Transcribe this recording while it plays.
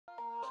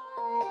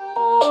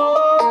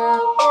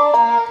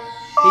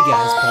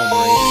guys,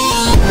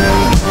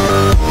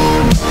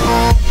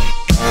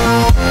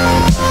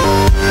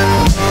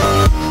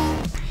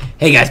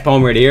 Hey guys,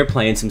 Palmer here,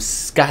 playing some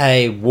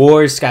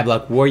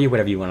Skyblock Warrior,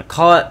 whatever you want to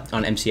call it,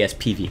 on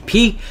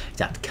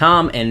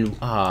MCSPVP.com, and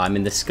I'm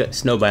in the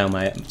snow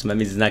biome, so that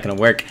means it's not going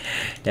to work.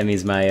 That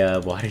means my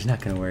water's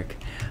not going to work.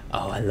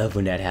 Oh, I love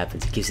when that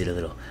happens. It gives it a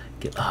little...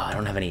 I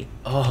don't have any...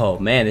 Oh,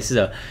 man, it's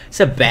a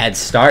bad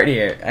start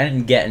here. I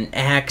didn't get an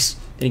axe,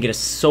 didn't get a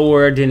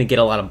sword, didn't get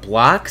a lot of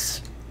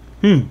blocks.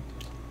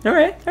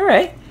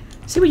 Alright.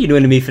 See what you're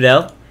doing to me,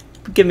 Fidel.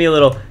 Give me a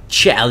little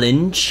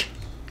challenge.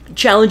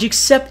 Challenge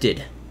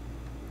accepted.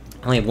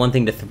 I only have one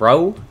thing to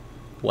throw?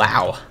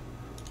 Wow.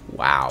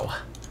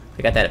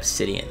 I got that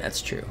obsidian, that's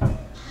true.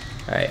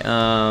 Alright,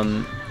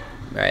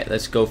 alright,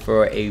 let's go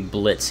for a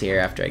blitz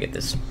here after I get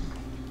this.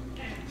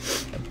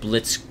 A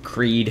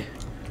blitzkrieg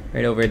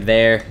right over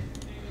there.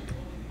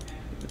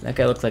 That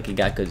guy looks like he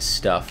got good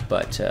stuff,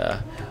 but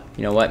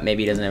you know what?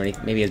 Maybe he doesn't have any.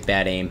 Maybe he has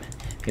bad aim.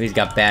 Maybe he's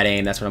got bad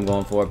aim. That's what I'm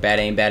going for. Bad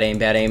aim.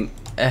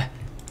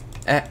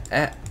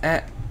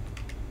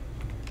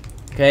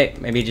 Okay,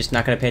 maybe he's just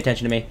not gonna pay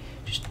attention to me.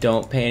 Just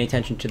don't pay any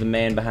attention to the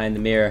man behind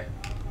the mirror.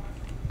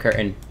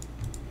 Curtain.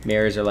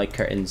 Mirrors are like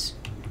curtains.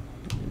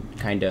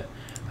 Kinda.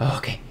 Oh,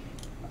 okay.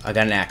 I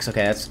got an axe.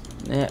 Okay, that's...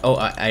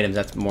 items.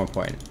 That's more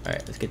important.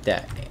 Alright, let's get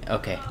that.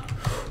 Okay.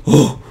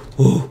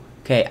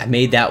 Okay, I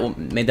made that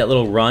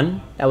little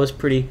run. That was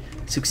pretty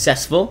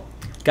successful.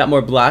 Got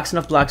more blocks.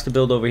 Enough blocks to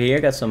build over here.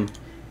 Got some...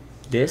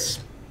 this.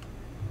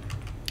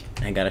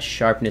 I got a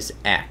sharpness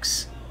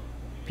axe.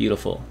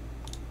 Beautiful.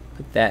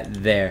 Put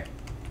that there.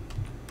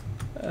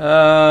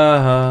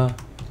 Okay,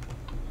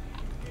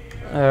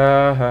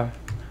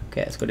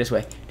 let's go this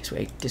way. This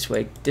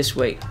way.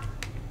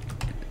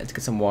 Let's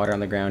get some water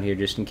on the ground here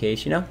just in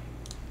case, you know?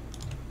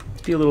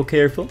 Let's be a little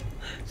careful.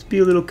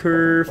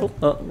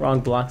 Oh,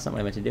 wrong block. That's not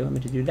what I meant to do. I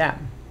meant to do that.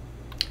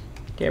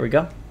 There we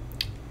go.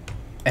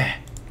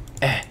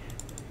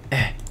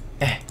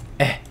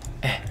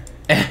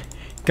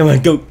 Come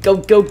on, go.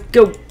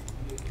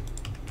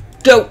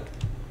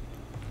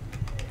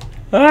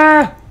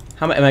 Ah!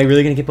 Am I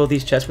really gonna get both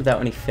these chests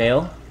without any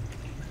fail?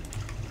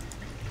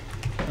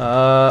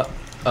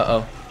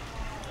 Uh-oh.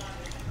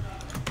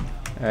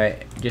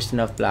 Alright, just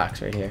enough blocks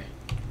right here.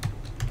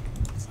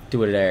 Let's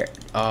do it there.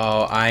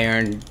 Oh,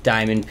 iron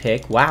diamond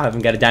pick. Wow, I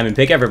haven't got a diamond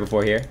pick ever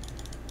before here.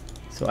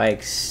 So I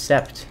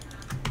accept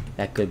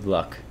that good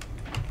luck.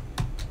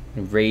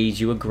 And raise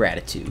you a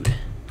gratitude.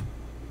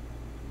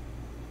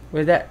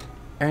 Where'd that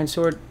iron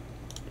sword?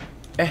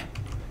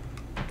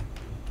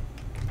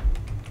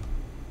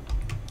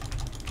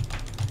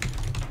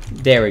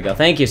 There we go.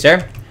 Thank you,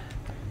 sir.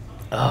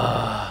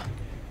 Let's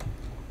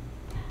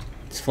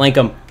flank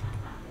him.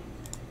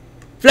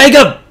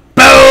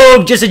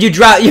 Boom! Just as you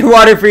drop, your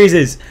water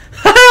freezes.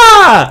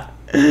 Ha!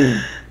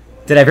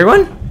 Did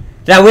everyone?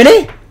 Did I win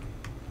it?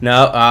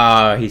 No.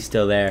 Oh, he's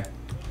still there.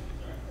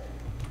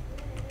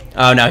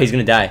 Oh, no, he's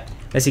gonna die.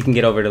 Unless he can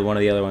get over to one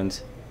of the other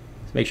ones.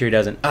 Let's make sure he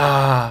doesn't.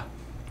 And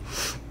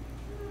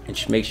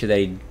just make sure that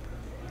he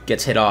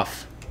gets hit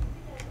off.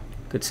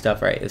 Good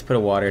stuff, right? Let's put a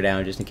water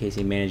down just in case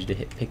he managed to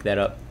pick that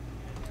up.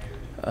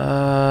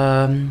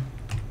 Oh,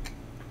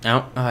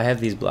 I have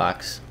these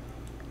blocks.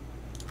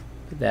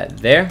 Put that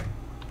there.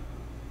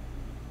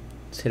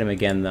 Let's hit him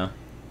again, though.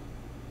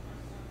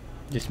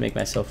 Just to make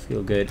myself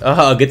feel good.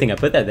 Oh, good thing I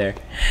put that there.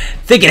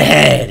 Thinking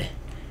ahead.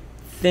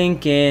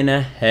 Thinking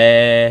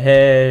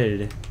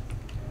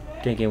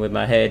with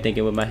my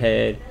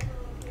head.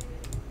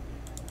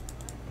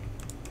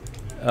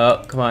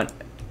 Oh, come on.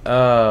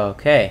 Oh,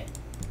 okay.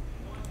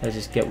 Let's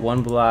just get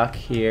one block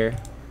here.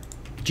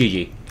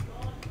 GG.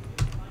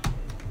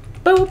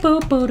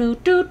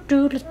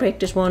 Let's break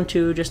this one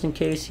too, just in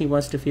case he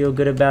wants to feel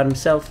good about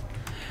himself.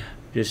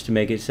 Just to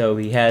make it so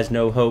he has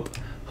no hope.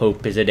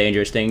 Hope is a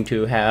dangerous thing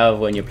to have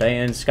when you're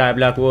playing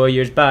Skyblock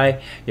Warriors by.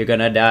 You're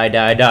gonna die.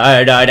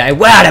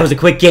 Wow, that was a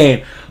quick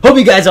game. Hope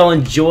you guys all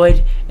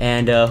enjoyed,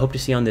 and hope to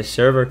see you on this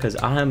server, because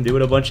I'm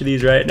doing a bunch of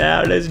these right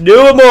now. Let's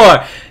do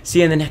more. See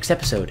you in the next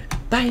episode.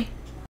 Bye.